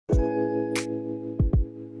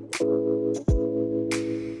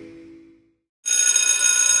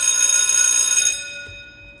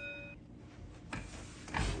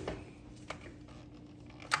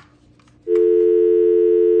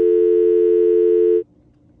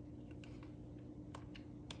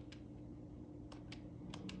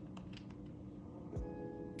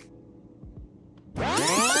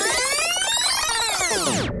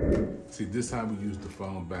this is how we used the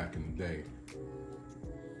phone back in the day.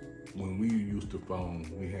 When we used the phone,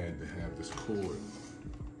 we had to have this cord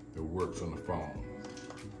that works on the phone.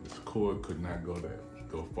 This cord could not go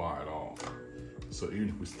far at all. So even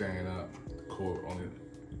if we stand up, the cord only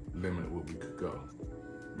limited where we could go,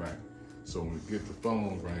 right? So when we get the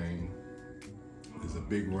phone ring, there's a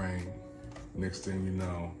big ring. Next thing you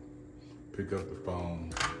know, pick up the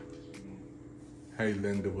phone. Hey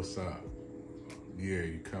Linda, what's up? Yeah,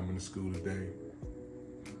 you coming to school today?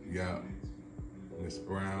 Yeah. Miss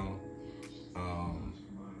Brown,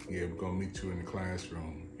 yeah, we're gonna meet you in the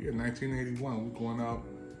classroom. Yeah, 1981, we're going out,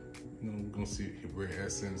 you know, we're gonna see Rare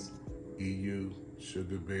Essence, EU,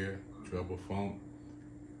 Sugar Bear, Trouble Funk.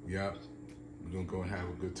 Yep, we're gonna go and have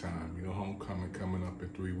a good time. You know, homecoming coming up in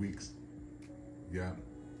 3 weeks. Yep.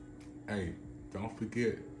 Hey, don't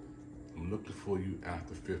forget, I'm looking for you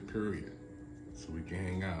after 5th period so we can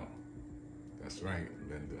hang out. That's right,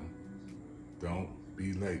 Linda. Don't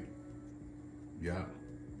be late. Yeah,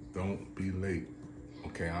 don't be late.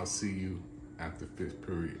 Okay, I'll see you after 5th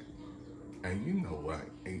period. And you know what?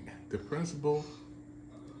 Hey, the principal,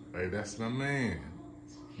 hey, that's my man,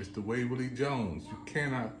 Mr. Waverly Jones. You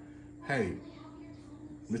cannot, hey,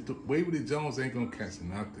 Mr. Waverly Jones ain't gonna catch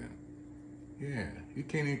nothing. Yeah, you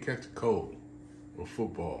can't even catch a cold or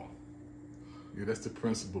football. Yeah, that's the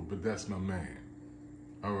principal, but that's my man.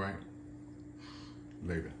 All right,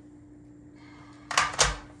 later.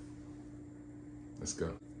 Let's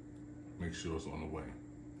go. Make sure it's on the way.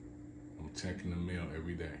 I'm checking the mail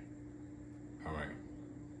every day. All right,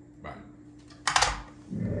 bye.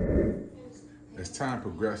 As time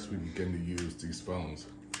progressed, we begin to use these phones.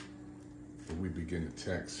 But we begin to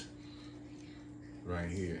text right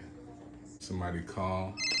here. Somebody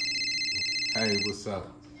call. Hey, what's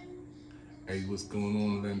up? Hey, what's going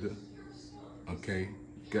on, Linda? Okay,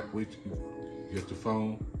 got with you? You got your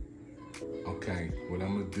phone? Okay, what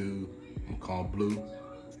I'm gonna do, I'm gonna call Blue.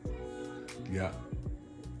 Yeah.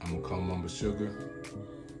 I'm gonna call Mama Sugar.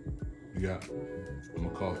 Yeah. I'm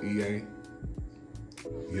gonna call EA.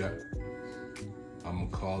 Yeah. I'm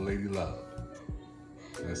gonna call Lady Love.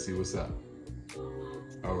 Let's see what's up.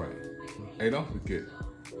 All right. Hey, don't forget,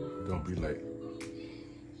 don't be late.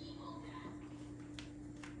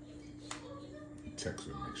 Text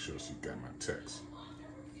her, make sure she got my text.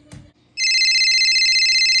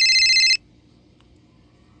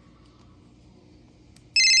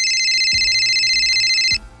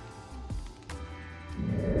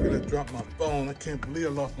 Dropped my phone. I can't believe I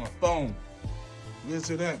lost my phone. Where's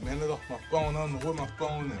it at, man? I lost my phone. I don't know where my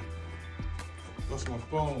phone is. Lost my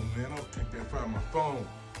phone, man. I can't find my phone.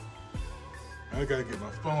 I gotta get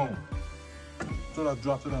my phone. Thought I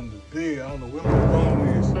dropped it under the bed. I don't know where my phone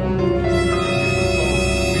is.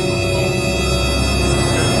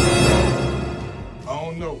 I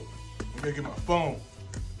don't know. I gotta get my phone.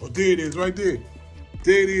 Oh, there it is, right there.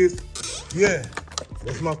 There it is. Yeah,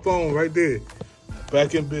 that's my phone right there.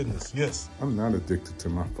 Back in business, yes. I'm not addicted to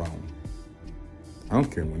my phone. I don't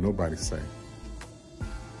care what nobody say.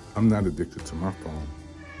 I'm not addicted to my phone.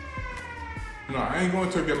 No, I ain't going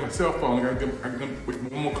to get my cell phone. I gotta make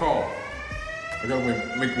one more call. I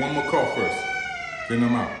gotta make one more call first. Then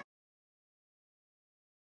I'm out.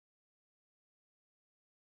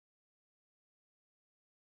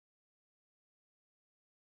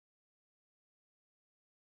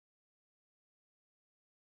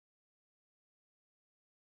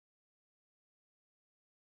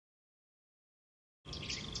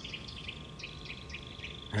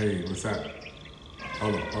 Hey, what's up?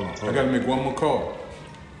 Hold on. I gotta make one more call.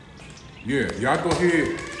 Yeah, y'all go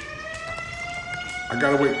ahead. I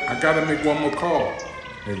gotta make one more call.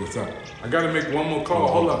 Hey, what's up? I gotta make one more call.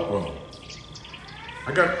 Hold on.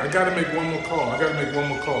 I gotta make one more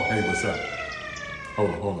call. Hey, what's up?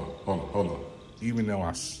 Hold on. Even though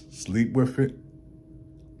I sleep with it,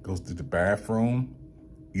 goes to the bathroom,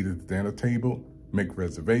 eat at the dinner table, make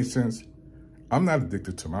reservations, I'm not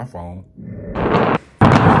addicted to my phone.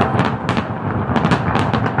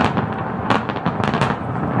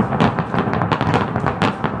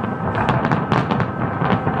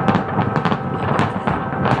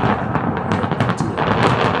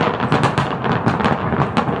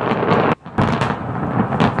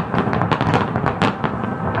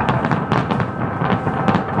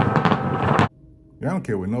 I don't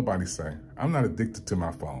care what nobody say. I'm not addicted to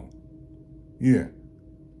my phone. Yeah,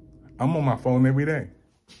 I'm on my phone every day.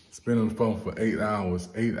 Spend on the phone for 8 hours,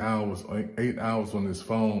 8 hours on this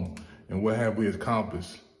phone. And what have we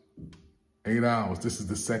accomplished? 8 hours, this is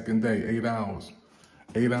the second day, 8 hours.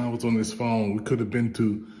 8 hours on this phone. We could have been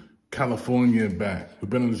to California and back. We've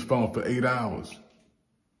been on this phone for 8 hours.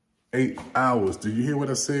 8 hours. Did you hear what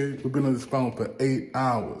I said? We've been on this phone for 8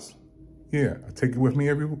 hours. Yeah, I take it with me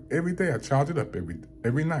every day. I charge it up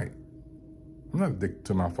every night. I'm not addicted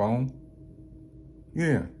to my phone.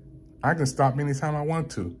 Yeah, I can stop anytime I want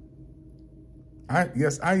to.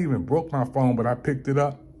 Yes, I even broke my phone, but I picked it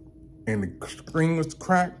up and the screen was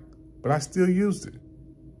cracked, but I still used it.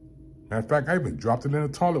 Matter of fact, I even dropped it in the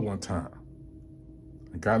toilet one time.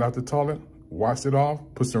 I got out the toilet, washed it off,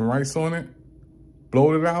 put some rice on it,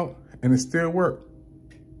 blowed it out, and it still worked.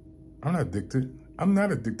 I'm not addicted. I'm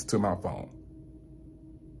not addicted to my phone.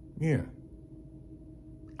 Yeah.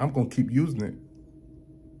 I'm gonna keep using it.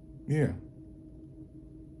 Yeah.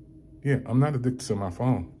 Yeah, I'm not addicted to my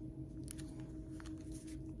phone.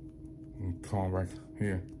 Call right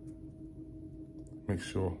here. Make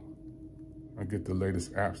sure I get the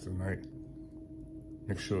latest apps tonight.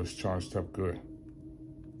 Make sure it's charged up good.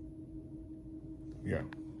 Yeah.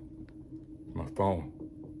 My phone.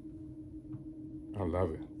 I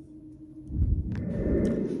love it.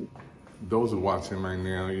 Those who are watching right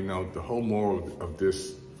now, you know, the whole moral of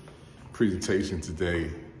this presentation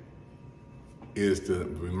today is to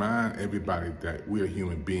remind everybody that we are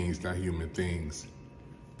human beings, not human things.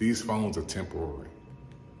 These phones are temporary.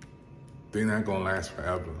 They're not gonna last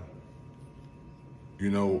forever. You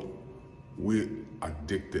know, we're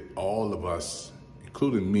addicted, all of us,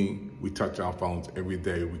 including me. We touch our phones every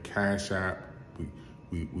day. We cash app,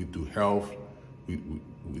 we do health, we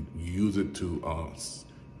use it to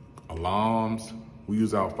alarms. We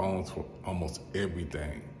use our phones for almost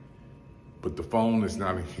everything. But the phone is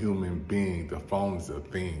not a human being. The phone is a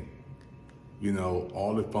thing. You know,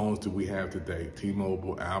 all the phones that we have today,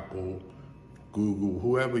 T-Mobile, Apple, Google,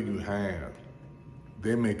 whoever you have,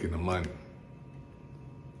 they're making the money.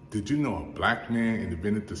 Did you know a black man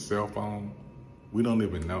invented the cell phone? We don't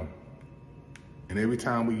even know. And every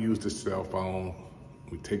time we use the cell phone,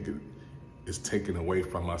 we take it, it's taken away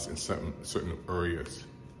from us in certain areas.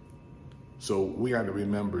 So we got to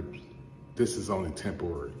remember, this is only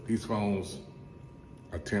temporary. These phones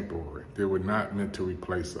are temporary. They were not meant to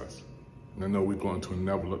replace us. And I know we're going to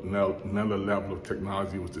another level of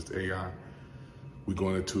technology with this AI. We're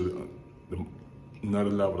going into another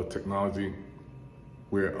level of technology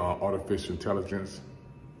where artificial intelligence,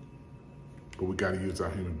 but we got to use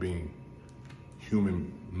our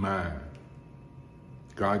human mind.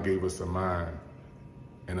 God gave us a mind,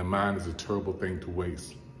 and a mind is a terrible thing to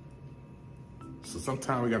waste. So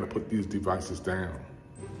sometimes we got to put these devices down.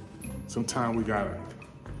 Sometimes we got to,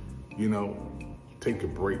 you know, take a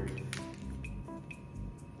break,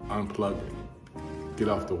 unplug it, get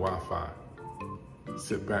off the Wi-Fi,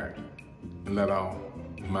 sit back and let our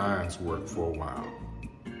minds work for a while.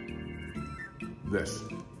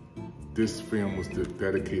 This film was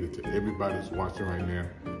dedicated to everybody who's watching right now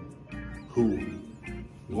who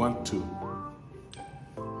want to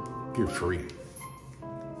get free.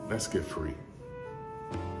 Let's get free.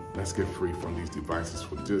 Let's get free from these devices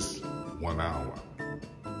for just 1 hour,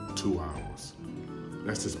 2 hours.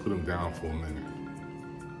 Let's just put them down for a minute.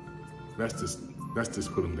 Let's just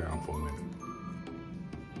put them down for a minute.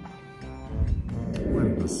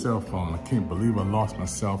 Where's the cell phone? I can't believe I lost my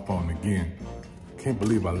cell phone again. Can't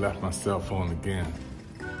believe I left my cell phone again.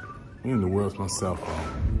 Where in the world's my cell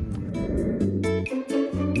phone?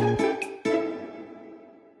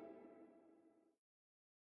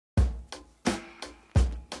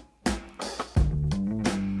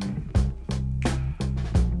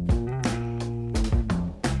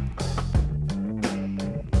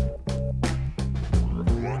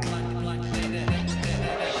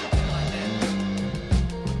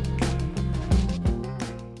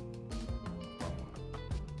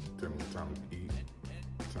 Time to eat,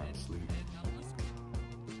 time to sleep,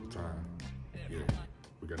 time, yeah,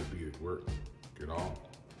 we gotta be at work, get off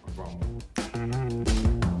my phone.